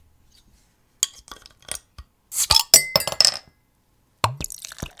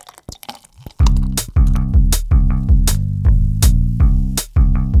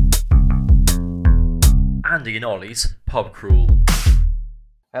in Ollie's Pub Crawl.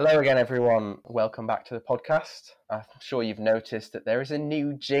 Hello again, everyone. Welcome back to the podcast. I'm sure you've noticed that there is a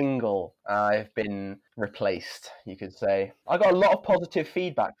new jingle. I've been replaced, you could say. I got a lot of positive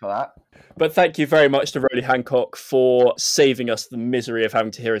feedback for that. But thank you very much to Rowley Hancock for saving us the misery of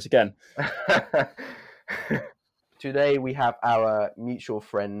having to hear it again. Today we have our mutual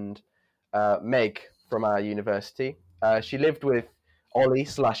friend, Meg, from our university. She lived with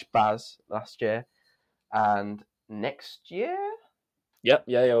Ollie/Baz last year, and next year? Yep,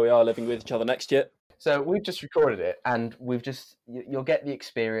 we are living with each other next year. So we've just recorded it, and you'll get the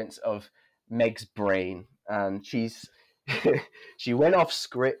experience of Meg's brain, and she went off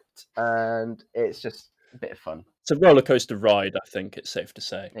script, and it's just a bit of fun. It's a roller coaster ride, I think it's safe to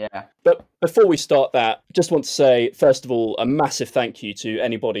say. Yeah. But before we start that, just want to say, first of all, a massive thank you to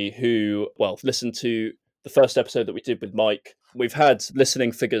anybody who, listened to the first episode that we did with Mike. We've had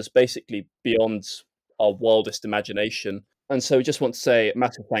listening figures basically beyond our wildest imagination. And so we just want to say a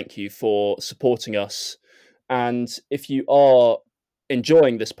massive thank you for supporting us. And if you are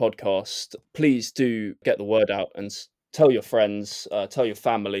enjoying this podcast, please do get the word out and tell your friends, tell your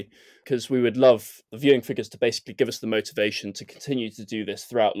family, because we would love the viewing figures to basically give us the motivation to continue to do this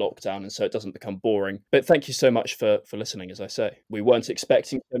throughout lockdown and so it doesn't become boring. But thank you so much for listening, as I say. We weren't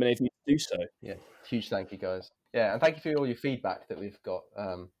expecting so many of you to do so. Yeah, huge thank you, guys. Yeah, and thank you for all your feedback that we've got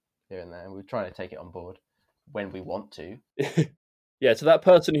here and there. We're trying to take it on board when we want to. Yeah, to that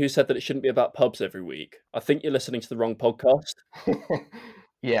person who said that it shouldn't be about pubs every week, I think you're listening to the wrong podcast.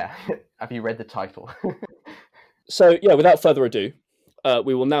 Yeah, have you read the title? So, yeah, without further ado,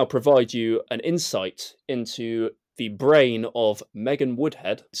 we will now provide you an insight into the brain of Megan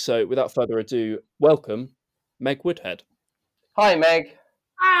Woodhead. So, without further ado, welcome, Meg Woodhead. Hi, Meg.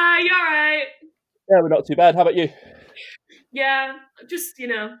 Hi, you alright? Yeah, we're not too bad. How about you? Yeah, just,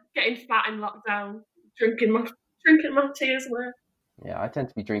 getting fat in lockdown, drinking my tea as well. Yeah, I tend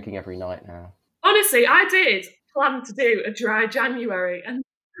to be drinking every night now. Honestly, I did plan to do a dry January, and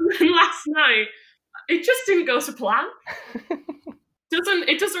last night, it just didn't go to plan.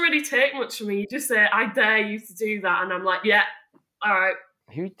 It doesn't really take much for me. You just say, I dare you to do that, and I'm like, yeah, alright.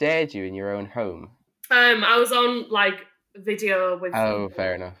 Who dared you in your own home? I was on, video with... Oh,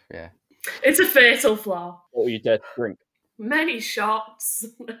 fair enough, yeah. It's a fatal flaw. What were you dare to drink? Many shots,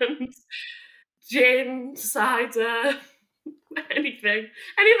 and gin, cider, anything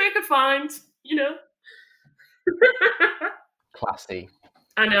I could find, Classy.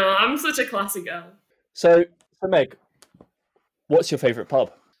 I know, I'm such a classy girl. So Meg, what's your favourite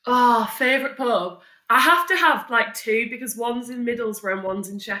pub? Oh, favourite pub? I have to have two because one's in Middlesbrough and one's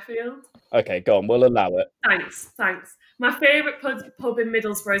in Sheffield. Okay, go on, we'll allow it. Thanks. My favourite pub in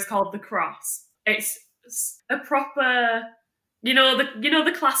Middlesbrough is called The Cross. It's a proper,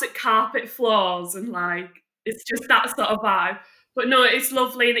 the classic carpet floors and it's just that sort of vibe. But no, it's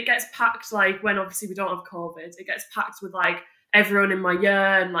lovely and it gets packed when obviously we don't have COVID. It gets packed with everyone in my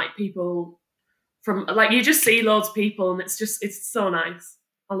year and people from you just see loads of people and it's so nice.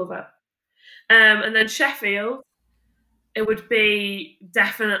 I love it. And then Sheffield, it would be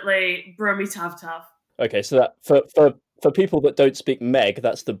definitely Brummy Tav Tav. Okay, so that for people that don't speak Meg,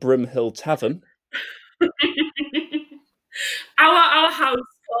 that's the Brimhill Tavern. Our house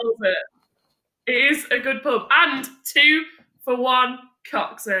calls it. It is a good pub. And 2 for 1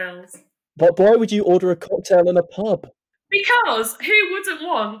 cocktails. But why would you order a cocktail in a pub? Because who wouldn't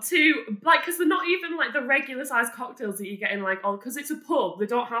want to, because they're not even the regular sized cocktails that you get in because it's a pub, they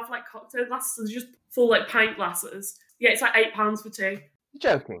don't have cocktail glasses, they're just full pint glasses. Yeah, it's £8 for 2. You're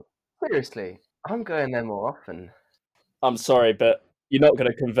joking. Seriously, I'm going there more often. I'm sorry, but you're not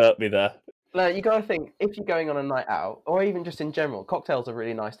going to convert me there. You got to think, if you're going on a night out, or even just in general, cocktails are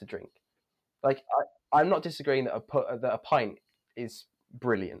really nice to drink. I'm not disagreeing that a pint is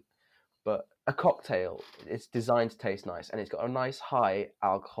brilliant, but a cocktail is designed to taste nice, and it's got a nice high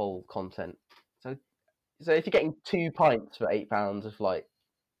alcohol content. So if you're getting 2 pints for £8 of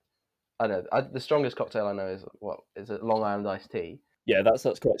I don't know, the strongest cocktail I know is a Long Island iced tea. Yeah, that's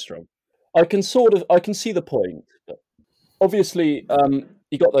quite strong. I can see the point. But obviously,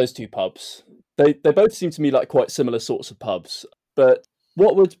 you got those 2 pubs. They both seem to me like quite similar sorts of pubs. But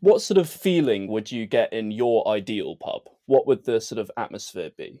what sort of feeling would you get in your ideal pub? What would the sort of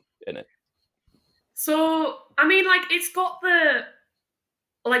atmosphere be in it? So, I mean, it's got the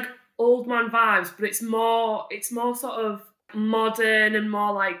old man vibes, but it's more sort of modern and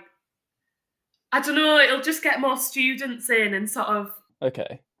more I don't know, it'll just get more students in and sort of...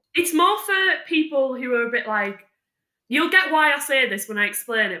 Okay. It's more for people who are a bit you'll get why I say this when I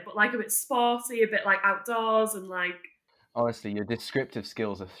explain it, but a bit sporty, a bit outdoors and Honestly, your descriptive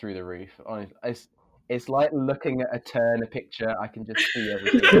skills are through the roof. It's like looking at a Turner picture. I can just see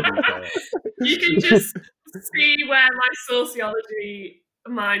everything. You can just see where my sociology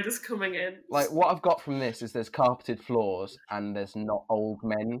mind is coming in. Like, what I've got from this is there's carpeted floors and there's not old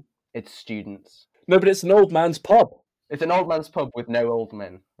men. It's students. No, but it's an old man's pub. It's an old man's pub with no old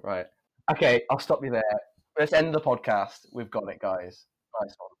men. Right. Okay, I'll stop you there. Let's end the podcast. We've got it, guys.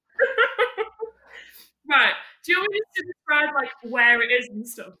 Nice one. Right. Do you want me to describe like where it is and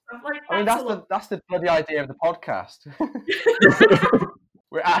stuff? Like, I mean, that's the bloody idea of the podcast.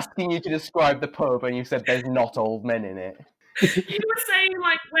 We're asking you to describe the pub, and you said there's not old men in it. You were saying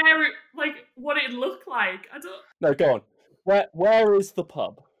like where it, like what it looked like. I don't. No, go on. Where is the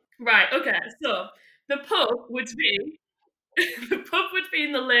pub? Right. Okay. So the pub would be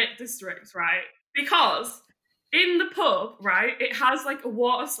in the Lake District, right? Because in the pub, right, it has like a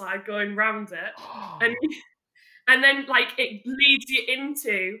water slide going round it, and then like it leads you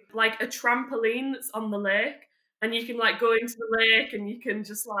into like a trampoline that's on the lake, and you can like go into the lake and you can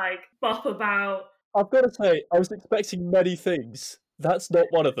just like bop about. I've got to say, I was expecting many things. That's not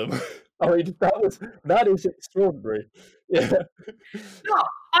one of them. I mean, that is extraordinary. Yeah. No,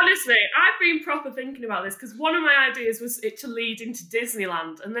 honestly, I've been proper thinking about this because one of my ideas was it to lead into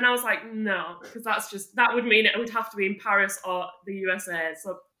Disneyland, and then I was like, no, because that would mean it would have to be in Paris or the USA.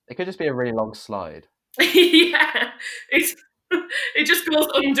 So it could just be a really long slide. Yeah, it just goes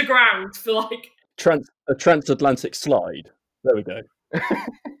underground for like a transatlantic slide. There we go.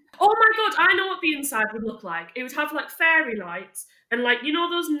 Oh my god, I know what the inside would look like. It would have like fairy lights and like, you know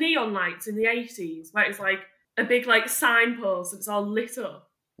those neon lights in the 80s where it's like a big like signpost and it's all lit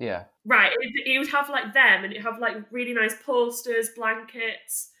up? Yeah. Right, it would have like them and it'd have like really nice posters,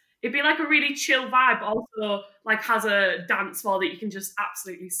 blankets. It'd be like a really chill vibe, but also like has a dance floor that you can just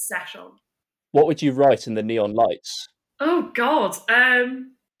absolutely sesh on. What would you write in the neon lights? Oh god,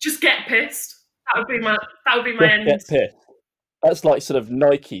 just get pissed. That would be my end. Get pissed. That's like sort of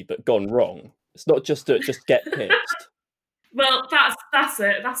Nike, but gone wrong. It's not just get pissed. Well, that's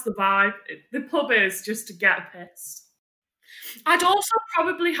it. That's the vibe. The pub is just to get pissed. I'd also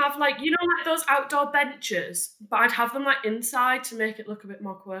probably have like, you know, like those outdoor benches, but I'd have them like inside to make it look a bit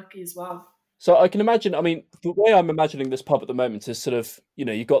more quirky as well. So I can imagine, I mean, the way I'm imagining this pub at the moment is sort of, you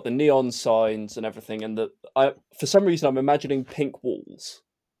know, you've got the neon signs and everything, and for some reason I'm imagining pink walls,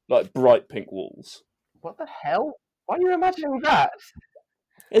 like bright pink walls. What the hell? Why are you imagining that?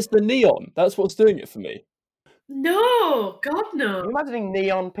 It's the neon. That's what's doing it for me. No, God, no. Are you imagining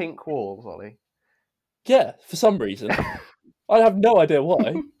neon pink walls, Ollie? Yeah, for some reason. I have no idea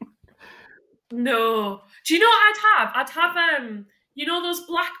why. No. Do you know what I'd have, you know those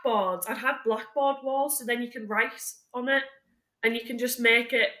blackboards? I'd have blackboard walls, so then you can write on it, and you can just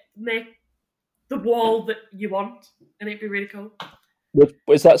make the wall that you want, and it'd be really cool.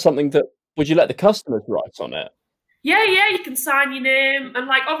 Is that something that, would you let the customers write on it? Yeah, you can sign your name, and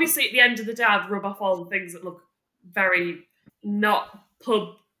like obviously at the end of the day, I'd rub off all the things that look very not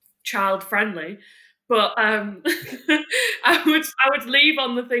pub child friendly, but I would leave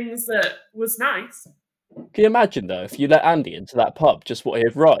on the things that was nice. Can you imagine though if you let Andy into that pub, just what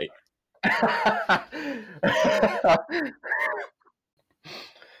he'd write?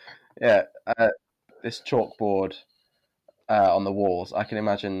 Yeah, this chalkboard on the walls, I can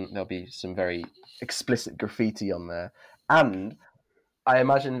imagine there'll be some very explicit graffiti on there. And I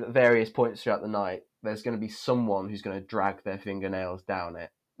imagine at various points throughout the night, there's going to be someone who's going to drag their fingernails down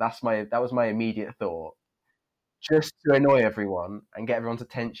it. That was my immediate thought. Just to annoy everyone and get everyone's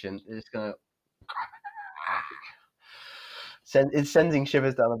attention, they're just going to... It's sending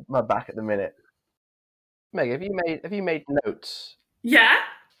shivers down my back at the minute. Meg, have you made notes? Yeah.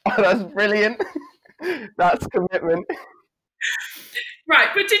 Oh, that's brilliant. That's commitment. Right,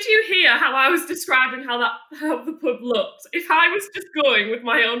 but did you hear how I was describing how the pub looked? If I was just going with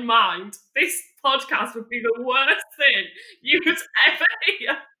my own mind, this podcast would be the worst thing you would ever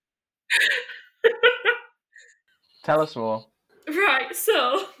hear. Tell us more. Right,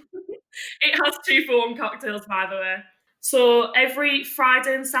 so it has 2-for-1 cocktails, by the way. So every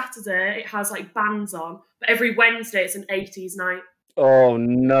Friday and Saturday it has like bands on, but every Wednesday it's an 80s night. Oh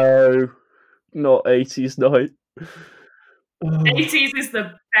no, not 80s night. 80s is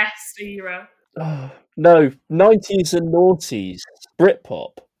the best era. No, 90s and noughties.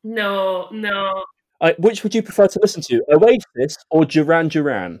 Britpop. No. Which would you prefer to listen to, Oasis or Duran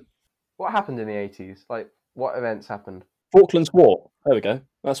Duran? What happened in the 80s? Like, what events happened? Falklands War. There we go.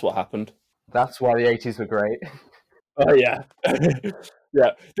 That's what happened. That's why the 80s were great. Oh, yeah.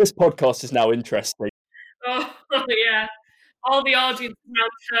 Yeah, this podcast is now interesting. Oh, yeah. All the audience is now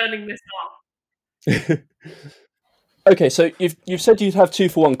turning this off. Okay, so you've said you'd have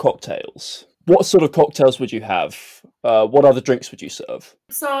 2-for-1 cocktails. What sort of cocktails would you have? What other drinks would you serve?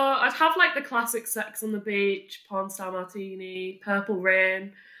 So I'd have like the classic Sex on the Beach, Porn Star Martini, Purple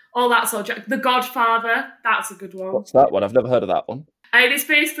Rain, all that sort of. The Godfather, that's a good one. What's that one? I've never heard of that one. And it's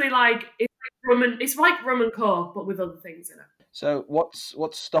basically like it's like rum and coke, but with other things in it. So what's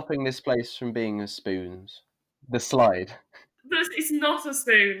stopping this place from being a Spoons? The slide. It's not a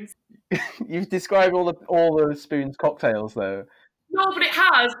Spoons. You've described all the Spoons cocktails though. No, but it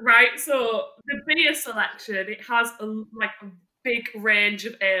has, right? So the beer selection, it has a big range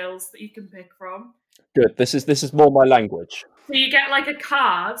of ales that you can pick from. Good. This is more my language. So you get like a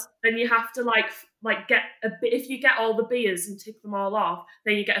card, and you have to like get a bit. If you get all the beers and tick them all off,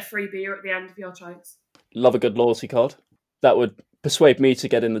 then you get a free beer at the end of your choice. Love a good loyalty card. That would persuade me to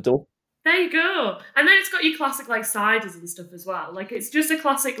get in the door. There you go. And then it's got your classic like ciders and stuff as well. Like it's just a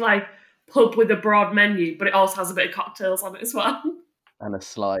classic like pub with a broad menu, but it also has a bit of cocktails on it as well. And a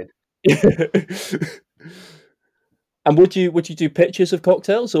slide. And would you do pictures of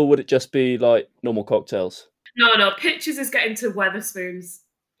cocktails, or would it just be like normal cocktails? No. Pictures is getting to Wetherspoons.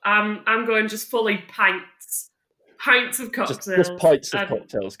 I'm going just fully pints of cocktails. Just pints of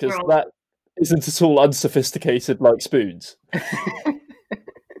cocktails, because that isn't at all unsophisticated like Spoons.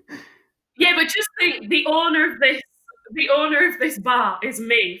 Yeah, but just think, the owner of this bar is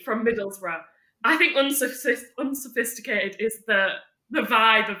me from Middlesbrough. I think unsophisticated is the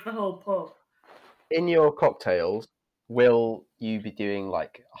vibe of the whole pub. In your cocktails, will you be doing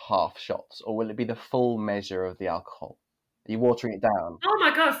like half shots, or will it be the full measure of the alcohol? Are you watering it down? Oh my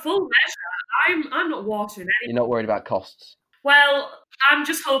god, full measure. I'm not watering anything. You're not worried about costs? Well, I'm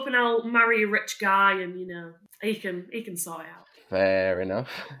just hoping I'll marry a rich guy, and he can sort it out. Fair enough.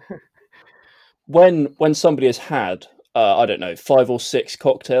 When somebody has had, I don't know, 5 or 6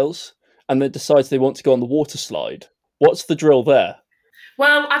 cocktails, and then decides they want to go on the water slide, what's the drill there?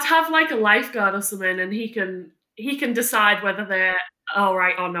 Well, I'd have like a lifeguard or something, and he can decide whether they're all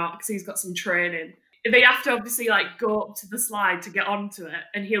right or not, because he's got some training. They have to obviously like go up to the slide to get onto it,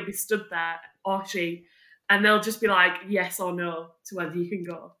 and he'll be stood there, or she, and they'll just be like yes or no to whether you can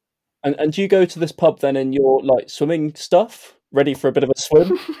go. And do you go to this pub then in your like swimming stuff, ready for a bit of a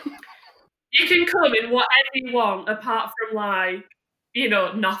swim? You can come in whatever you want, apart from like,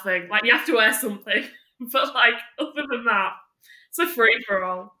 nothing. Like you have to wear something, but like other than that, it's a free for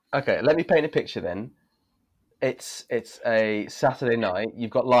all. Okay, let me paint a picture then. It's a Saturday night. You've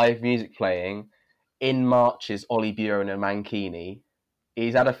got live music playing. In marches Ollie Bure in a mankini.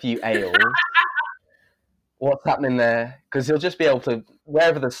 He's had a few ales. What's happening there? Because he'll just be able to,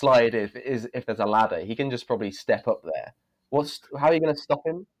 wherever the slide is, if there's a ladder, he can just probably step up there. How are you going to stop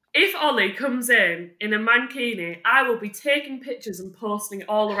him? If Ollie comes in a mankini, I will be taking pictures and posting it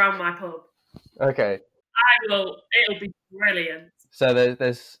all around my pub. Okay. It'll be brilliant. So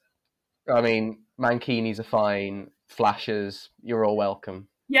there's mankinis are fine, flashers, you're all welcome.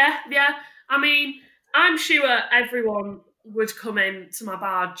 Yeah. I mean, I'm sure everyone would come in to my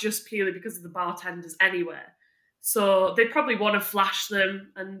bar just purely because of the bartenders anywhere. So they probably want to flash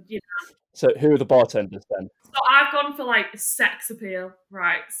them and, So who are the bartenders then? So I've gone for like sex appeal,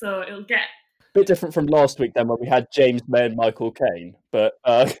 right? So it'll get... Bit different from last week then when we had James May and Michael Caine, but...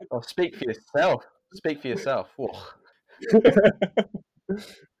 speak for yourself. Speak for yourself.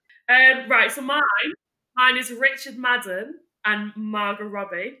 Right, so mine is Richard Madden and Margot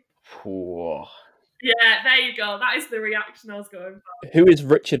Robbie. Whoa. Yeah, there you go. That is the reaction I was going for. Who is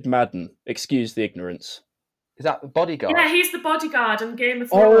Richard Madden? Excuse the ignorance. Is that the bodyguard? Yeah, he's the bodyguard in Game of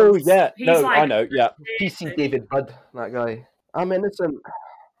Thrones. Oh, yeah. He's I know, yeah. PC David Budd, that guy. I'm innocent.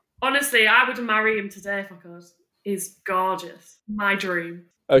 Honestly, I would marry him today if I could. He's gorgeous. My dream.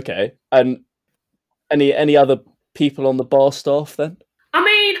 Okay. And any other people on the bar staff then? I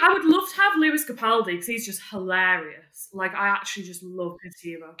mean, I would love to have Lewis Capaldi because he's just hilarious. Like, I actually just love his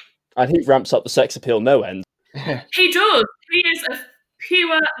humour. And he ramps up the sex appeal no end. He does. He is a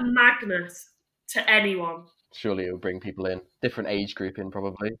pure magnet to anyone. Surely it will bring people in. Different age group in,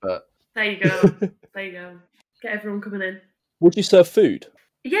 probably, but... There you go. There you go. Get everyone coming in. Would you serve food?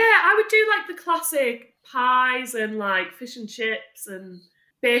 Yeah, I would do, like, the classic pies and, like, fish and chips and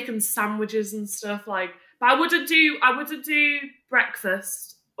bacon sandwiches and stuff, like... But I wouldn't do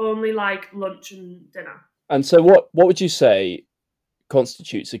breakfast, only, like, lunch and dinner. And so what would you say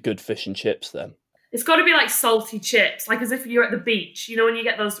constitutes a good fish and chips, then? It's got to be, like, salty chips, like as if you're at the beach. You know when you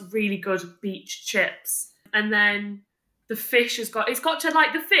get those really good beach chips? And then the fish it's got to,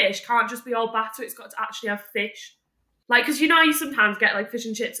 like, the fish can't just be all batter, it's got to actually have fish. Like, because you sometimes get, like, fish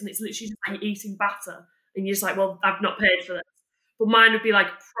and chips and it's literally just like eating batter. And you're just like, well, I've not paid for this. But mine would be, like,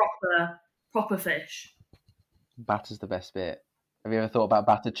 proper fish. Batter's the best bit. Have you ever thought about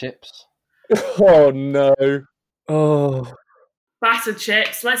battered chips? Oh no. Oh. Battered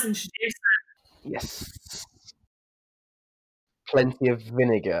chips. Let's introduce them. Yes. Plenty of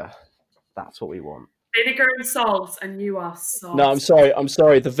vinegar. That's what we want. Vinegar and salt, and you are saucy. No, I'm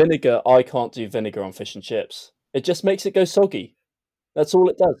sorry. The vinegar, I can't do vinegar on fish and chips. It just makes it go soggy. That's all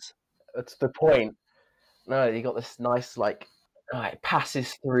it does. That's the point. No, you got this nice, like, it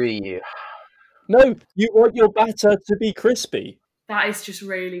passes through you. No, you want your batter to be crispy. That is just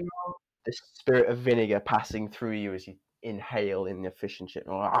really wrong. The spirit of vinegar passing through you as you inhale in the fish and chip.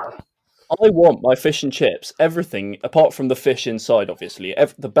 I want my fish and chips, everything, apart from the fish inside, obviously,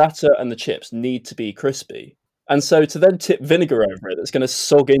 the batter and the chips need to be crispy. And so to then tip vinegar over it, that's going to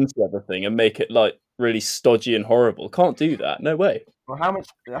sog into everything and make it, like, really stodgy and horrible. Can't do that. No way. Well, how much?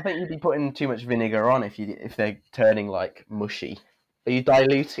 I think you'd be putting too much vinegar on if they're turning, like, mushy. Are you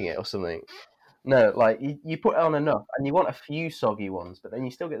diluting it or something? No, like, you put it on enough, and you want a few soggy ones, but then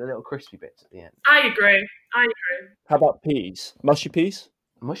you still get the little crispy bits at the end. I agree. How about peas? Mushy peas?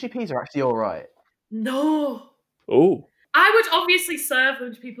 Mushy peas are actually all right. No. Oh. I would obviously serve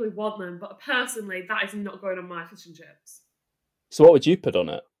them to people who want them, but personally, that is not going on my fish and chips. So what would you put on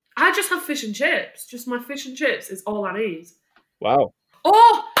it? I just have fish and chips. Just my fish and chips is all I need. Wow.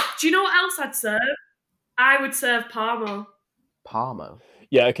 Oh, do you know what else I'd serve? I would serve Parmo. Parmo?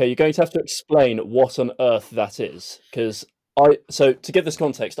 Yeah, okay, you're going to have to explain what on earth that is. Because so to give this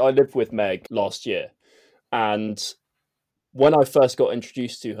context, I lived with Meg last year, and when I first got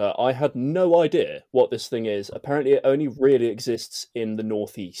introduced to her, I had no idea what this thing is. Apparently, it only really exists in the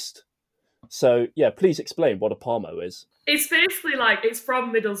Northeast. So, yeah, please explain what a Parmo is. It's basically like, it's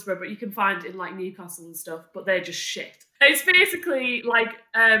from Middlesbrough, but you can find it in like Newcastle and stuff, but they're just shit. It's basically like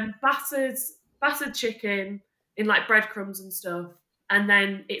battered chicken in like breadcrumbs and stuff, and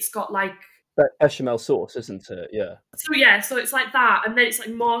then it's got like bechamel sauce, isn't it? Yeah. So it's like that, and then it's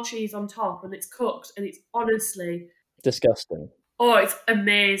like more cheese on top, and it's cooked, and it's honestly disgusting. Oh, it's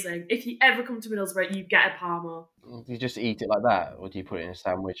amazing. If you ever come to Middlesbrough, you get a Parmo. Do you just eat it like that, or do you put it in a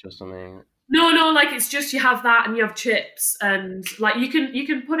sandwich or something? No, like it's just you have that and you have chips, and like you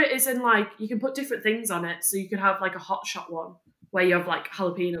can put it as in like you can put different things on it. So you could have like a hot shot one where you have like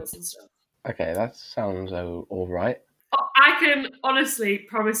jalapenos and stuff. Okay, that sounds all right. I can honestly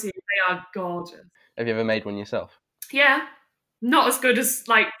promise you they are gorgeous. Have you ever made one yourself? Yeah, not as good as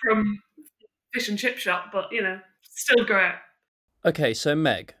like from fish and chip shop, but you know, still great. Okay, so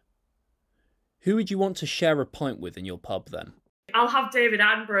Meg, who would you want to share a pint with in your pub then? I'll have David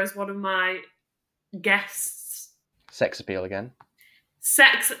Attenborough as one of my guests. Sex appeal again.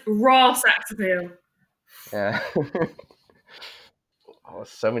 Raw sex appeal. Yeah. Oh,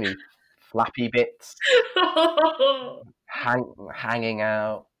 so many flappy bits. Hanging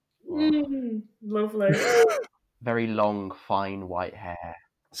out. Lovely. Very long, fine white hair.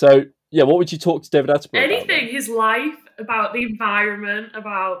 So, yeah, what would you talk to David Attenborough Anything, about? His life, about the environment,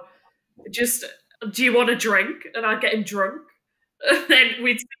 about just, do you want a drink? And I'd get him drunk. And then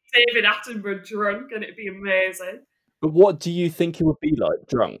we'd see David Attenborough drunk, and it'd be amazing. But what do you think he would be like,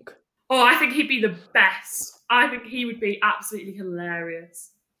 drunk? Oh, I think he'd be the best. I think he would be absolutely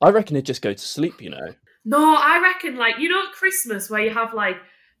hilarious. I reckon he'd just go to sleep, you know. No, I reckon, like, you know at Christmas where you have, like,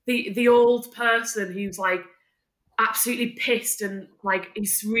 the old person who's, like, absolutely pissed and, like,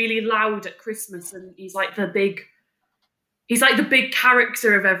 he's really loud at Christmas and he's, like, the big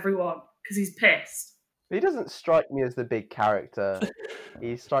character of everyone because he's pissed. He doesn't strike me as the big character.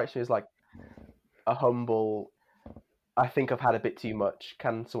 He strikes me as, like, a humble... I think I've had a bit too much.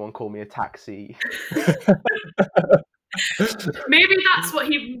 Can someone call me a taxi? Maybe that's what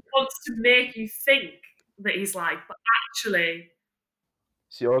he wants to make you think that he's like, but actually...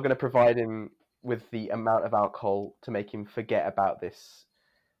 So you're going to provide him with the amount of alcohol to make him forget about this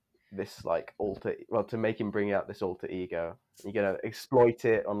like to make him bring out this alter ego. You're going to exploit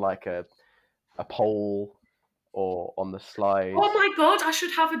it on like a pole or on the slide. Oh my god, I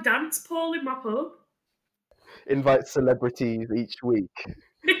should have a dance pole in my pub. Invite celebrities each week.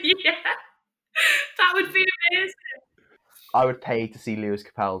 Yeah, that would be amazing. I would pay to see Lewis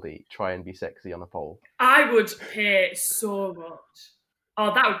Capaldi try and be sexy on a pole. I would pay so much.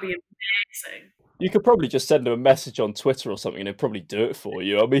 Oh, that would be amazing. You could probably just send him a message on Twitter or something and he'd probably do it for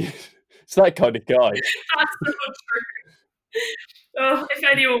you. I mean, it's that kind of guy. That's so true. Oh, if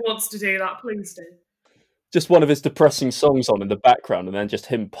anyone wants to do that, please do. Just one of his depressing songs on in the background and then just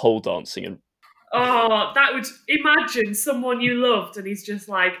him pole dancing. And oh, that would... Imagine someone you loved and he's just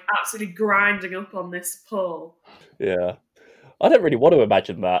like absolutely grinding up on this pole. Yeah. I don't really want to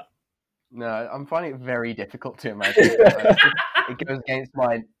imagine that. No, I'm finding it very difficult to imagine. It goes against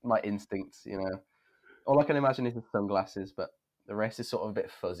my instincts, you know. All I can imagine is the sunglasses, but the rest is sort of a bit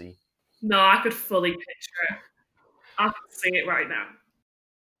fuzzy. No, I could fully picture it. I can see it right now.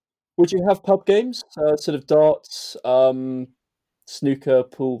 Would you have pub games, sort of darts, snooker,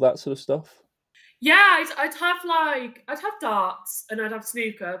 pool, that sort of stuff? Yeah, I'd have darts and I'd have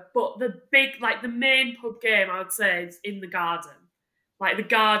snooker, but the main pub game I would say is in the garden. Like the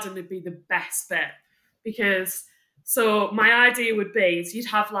garden would be the best bit because so my idea would be is you'd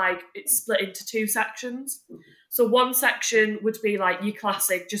have like it's split into two sections. So one section would be like your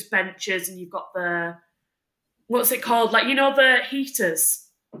classic just benches and you've got the what's it called? Like the heaters.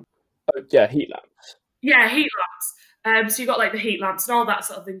 Oh, yeah, heat lamps. Yeah, heat lamps. So you've got like the heat lamps and all that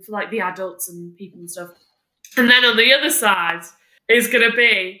sort of thing for like the adults and people and stuff. And then on the other side is going to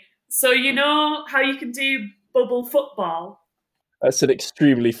be so you know how you can do bubble football. That's an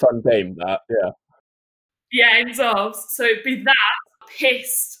extremely fun game, that, yeah. Yeah, indoors. So it'd be that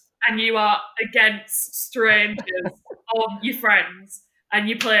pissed, and you are against strangers or your friends, and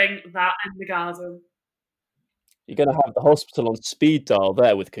you're playing that in the garden. You're going to have the hospital on speed dial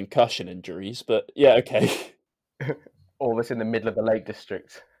there with concussion injuries, but yeah, okay. All this in the middle of the Lake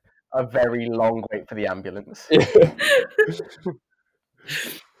District. A very long wait for the ambulance.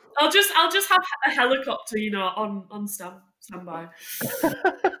 I'll just have a helicopter, on standby.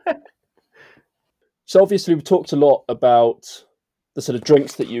 So obviously we've talked a lot about the sort of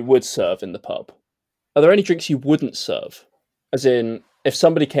drinks that you would serve in the pub. Are there any drinks you wouldn't serve? As in, if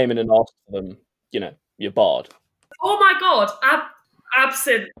somebody came in and asked for them, you're barred. Oh my God,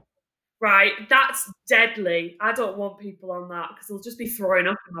 absinthe. Right, that's deadly. I don't want people on that because they'll just be throwing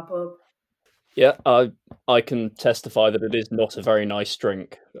up in my pub. Yeah, I can testify that it is not a very nice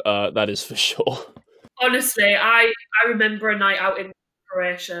drink. That is for sure. Honestly, I remember a night out in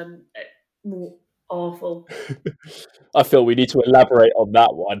Croatia. Awful. I feel we need to elaborate on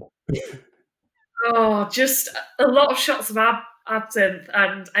that one. Oh, just a lot of shots of absinthe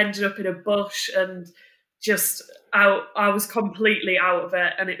and ended up in a bush and just out. I was completely out of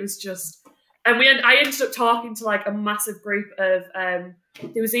it, and it was just. And I ended up talking to like a massive group of. There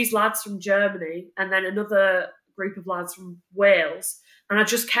was these lads from Germany, and then another group of lads from Wales, and I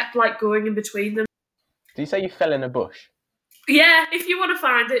just kept like going in between them. Did you say you fell in a bush? Yeah, if you want to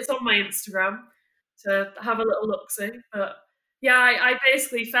find it, it's on my Instagram to have a little look-see. But yeah, I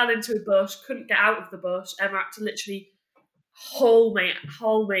basically fell into a bush, couldn't get out of the bush. Emma had to literally haul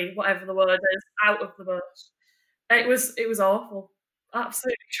me, whatever the word is, out of the bush. It was awful.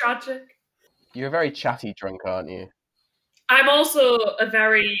 Absolutely tragic. You're a very chatty drunk, aren't you? I'm also a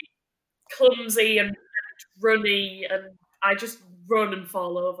very clumsy and runny, and I just run and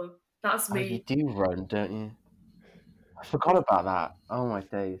fall over. That's me. Oh, you do run, don't you? I forgot about that. Oh my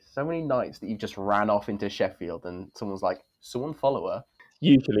days. So many nights that you just ran off into Sheffield and someone's like, someone follow her.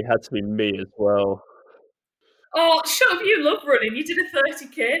 Usually had to be me as well. Oh, shut up, you love running. You did a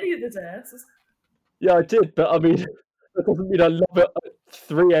 30k the other day. Yeah, I did, but I mean, that doesn't mean I love it at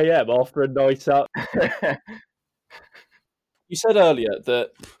 3 a.m. after a night out. You said earlier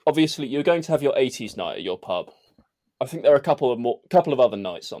that obviously you're going to have your 80s night at your pub. I think there are a couple of other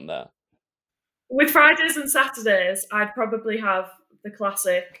nights on there. With Fridays and Saturdays, I'd probably have the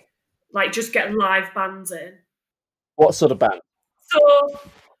classic, like just get live bands in. What sort of band? So,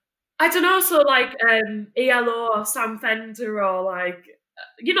 I don't know, so like ELO or Sam Fender or like,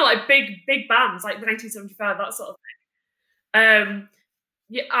 like big bands, like 1975, that sort of thing.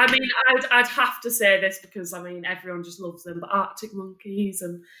 Yeah, I mean, I'd have to say this because, I mean, everyone just loves them, but Arctic Monkeys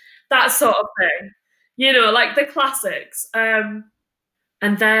and that sort of thing. Like the classics.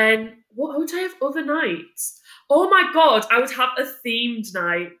 And then, what would I have other nights? Oh my God, I would have a themed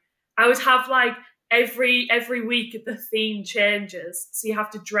night. I would have like every week the theme changes. So you have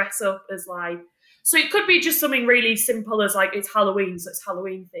to dress up as like, so it could be just something really simple as like it's Halloween, so it's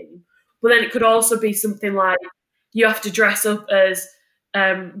Halloween theme. But then it could also be something like you have to dress up as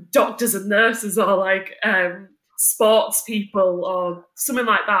doctors and nurses or like sports people or something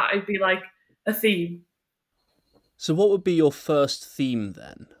like that. It'd be like a theme. So what would be your first theme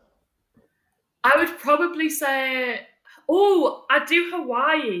then? I would probably say, I do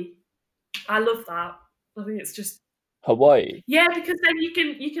Hawaii. I love that. I think it's just Hawaii. Yeah, because then you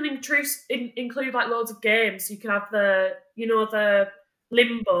can include like loads of games. You can have the the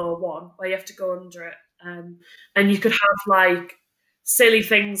limbo one where you have to go under it, and you could have like silly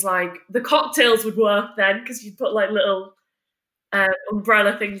things like the cocktails would work then because you'd put like little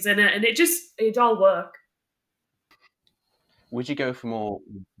umbrella things in it, and it'd all work. Would you go for more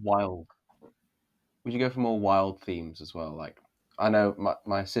wild? Would you go for more wild themes as well? Like, I know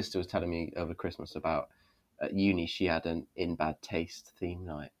my sister was telling me over Christmas about at uni she had an In Bad Taste theme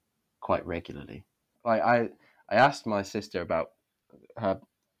night quite regularly. I asked my sister about her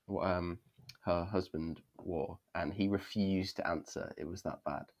what her husband wore, and he refused to answer. It was that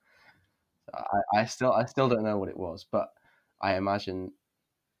bad. I still don't know what it was, but I imagine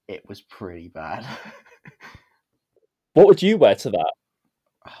it was pretty bad. What would you wear to that?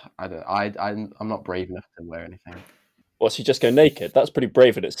 I'm not brave enough to wear anything. Or so you just go naked? That's pretty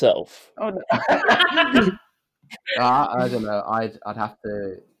brave in itself. Oh no. I don't know. I'd have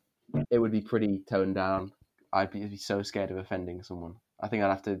to. It would be pretty toned down. I'd be so scared of offending someone. I think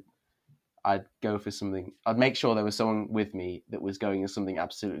I'd go for something. I'd make sure there was someone with me that was going as something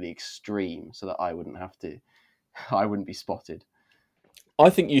absolutely extreme, so that I wouldn't have to. I wouldn't be spotted. I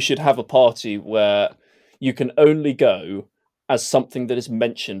think you should have a party where you can only go as something that is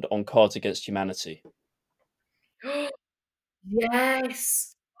mentioned on Cards Against Humanity.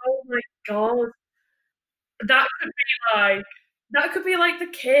 Yes. Oh my god. That could be like the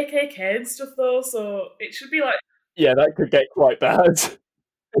KKK and stuff though, so it should be like Yeah, that could get quite bad.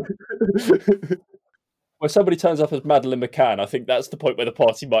 When somebody turns up as Madeleine McCann, I think that's the point where the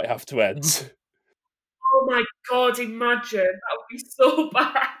party might have to end. oh my god, imagine. That would be so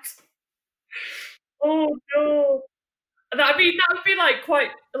bad. Oh no. That would be like quite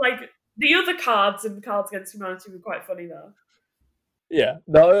like the other cards in Cards Against Humanity were quite funny though. Yeah,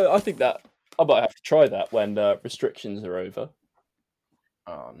 no, I think that I might have to try that when restrictions are over.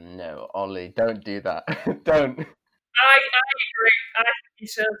 Oh no, Ollie, don't do that. Don't. I agree. I think you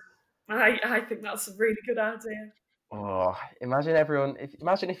should. I think that's a really good idea. Oh, imagine everyone.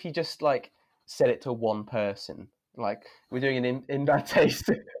 Imagine if you just like said it to one person. Like we're doing an in bad taste,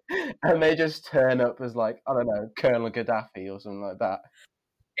 and they just turn up as like I don't know, Colonel Gaddafi or something like that.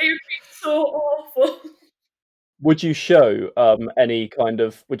 It would be so awful. Would you show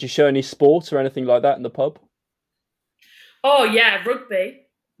Would you show any sport or anything like that in the pub? Oh yeah, rugby.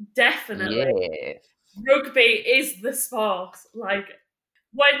 Definitely. Yes. Rugby is the sport. Like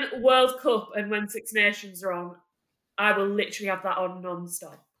when World Cup and when Six Nations are on, I will literally have that on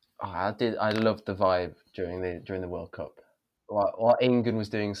non-stop. Oh, I loved the vibe during the World Cup. While England was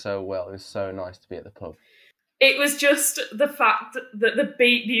doing so well, it was so nice to be at the pub. It was just the fact that they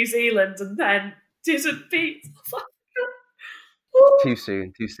beat New Zealand and then didn't beat South Africa. Too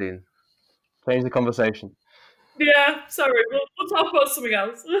soon. Change the conversation. Yeah, sorry. We'll talk about something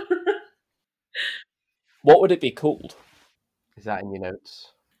else. What would it be called? Is that in your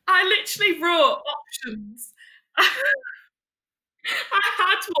notes? I literally wrote options. I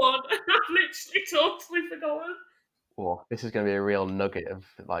had one, and I've literally totally forgotten. Well, this is going to be a real nugget of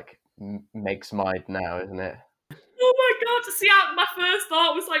like Meg's mind now, isn't it? Oh my god! See, my first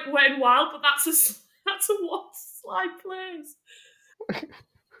thought was like Wet n Wild, but that's a what slide plays.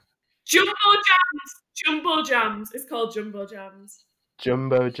 Jumbo Jams. It's called Jumbo Jams.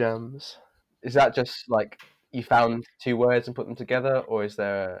 Jumbo Jams. Is that just like you found two words and put them together, or is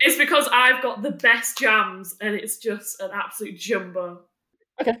there? It's because I've got the best jams, and it's just an absolute jumbo.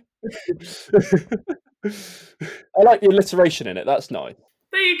 Okay. I like the alliteration in it. That's nice.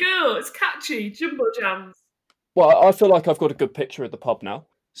 There you go. It's catchy. Jumbo Jams. Well, I feel like I've got a good picture of the pub now.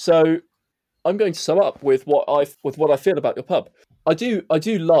 So I'm going to sum up with what I feel about your pub. I do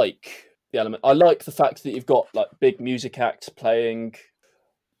like the element. I like the fact that you've got like big music acts playing.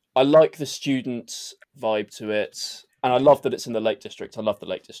 I like the student vibe to it, and I love that it's in the Lake District. I love the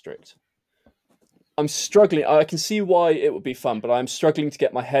Lake District. I'm struggling. I can see why it would be fun, but I'm struggling to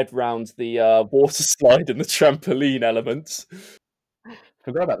get my head round the water slide and the trampoline elements.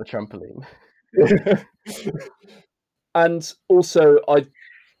 Forgot about the trampoline. And also,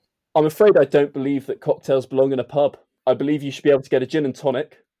 I'm afraid I don't believe that cocktails belong in a pub. I believe you should be able to get a gin and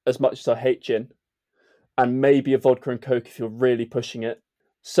tonic, as much as I hate gin, and maybe a vodka and coke if you're really pushing it.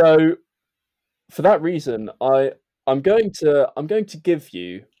 So, for that reason, I'm going to give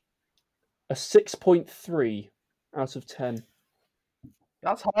you a 6.3 out of 10.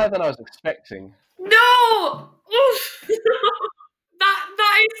 That's higher than I was expecting. No! Oof!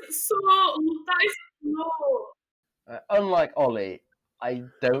 that is low. Unlike Ollie, I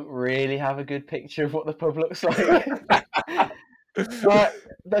don't really have a good picture of what the pub looks like. But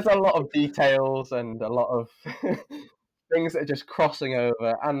there's a lot of details and a lot of things that are just crossing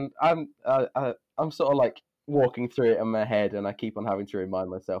over, and I'm sort of like walking through it in my head, and I keep on having to remind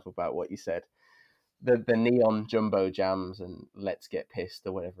myself about what you said. The neon jumbo jams and let's get pissed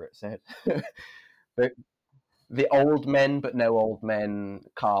or whatever it said. the old men but no old men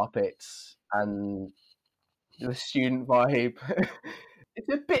carpets and the student vibe.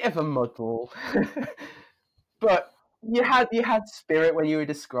 It's a bit of a muddle, but you had spirit when you were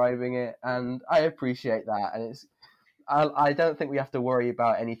describing it, and I appreciate that. And I don't think we have to worry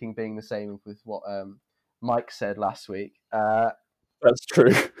about anything being the same with what Mike said last week. That's true.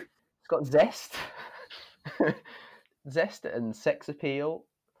 It's got zest. Zest and sex appeal.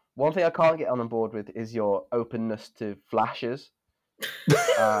 One thing I can't get on board with is your openness to flashes.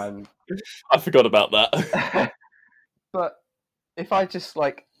 I forgot about that. But if I just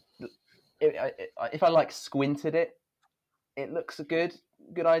like, if I like squinted it, it looks a good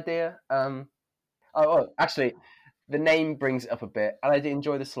idea. Actually, the name brings it up a bit, and I did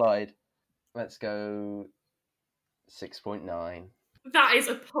enjoy the slide. Let's go 6.9. That is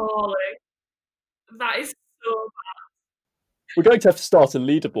appalling. That is so bad. We're going to have to start a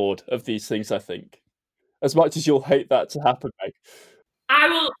leaderboard of these things, I think. As much as you'll hate that to happen, Meg. I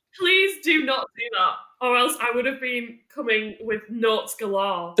will. Please do not do that, or else I would have been coming with notes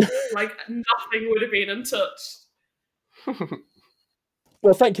galore. Like nothing would have been untouched.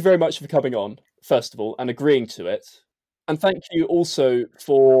 Well, thank you very much for coming on, first of all, and agreeing to it. And thank you also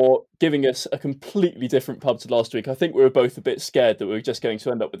for giving us a completely different pub to last week. I think we were both a bit scared that we were just going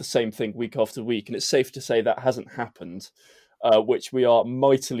to end up with the same thing week after week, and it's safe to say that hasn't happened, which we are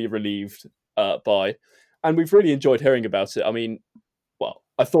mightily relieved by. And we've really enjoyed hearing about it. I mean, well,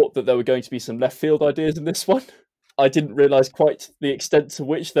 I thought that there were going to be some left field ideas in this one. I didn't realise quite the extent to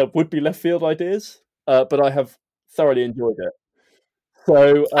which there would be left field ideas, but I have thoroughly enjoyed it.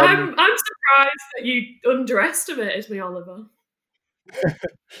 So I'm surprised that you underestimated me, Oliver.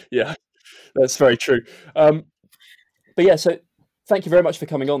 Yeah, that's very true. But yeah, so thank you very much for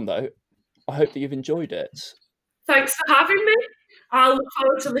coming on, though. I hope that you've enjoyed it. Thanks for having me. I'll look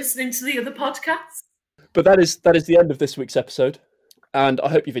forward to listening to the other podcasts. But that is the end of this week's episode, and I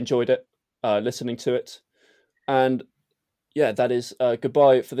hope you've enjoyed it, listening to it. And yeah, that is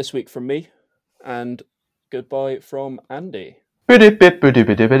goodbye for this week from me, and goodbye from Andy. Had to get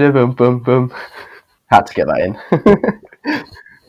that in.